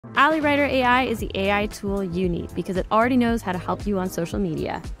OwlyWriter AI is the AI tool you need because it already knows how to help you on social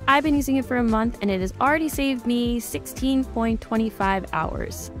media. I've been using it for a month and it has already saved me 16.25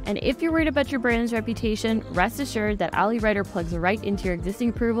 hours. And if you're worried about your brand's reputation, rest assured that OwlyWriter plugs right into your existing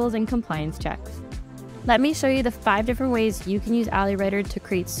approvals and compliance checks. Let me show you the 5 different ways you can use OwlyWriter to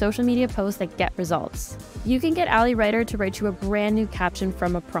create social media posts that get results. You can get OwlyWriter to write you a brand new caption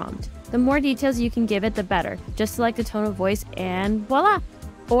from a prompt. The more details you can give it, the better. Just select the tone of voice and voila!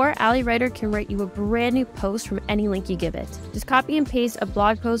 Or OwlyWriter can write you a brand new post from any link you give it. Just copy and paste a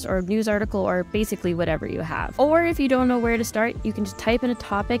blog post or a news article or basically whatever you have. Or if you don't know where to start, you can just type in a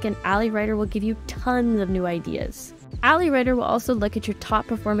topic and OwlyWriter will give you tons of new ideas. OwlyWriter will also look at your top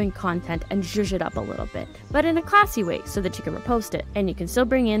performing content and zhuzh it up a little bit, but in a classy way so that you can repost it and you can still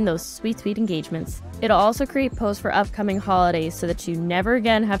bring in those sweet engagements. It'll also create posts for upcoming holidays so that you never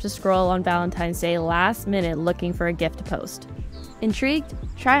again have to scroll on Valentine's Day last minute looking for a gift to post. Intrigued?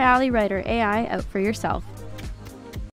 Try OwlyWriter AI out for yourself.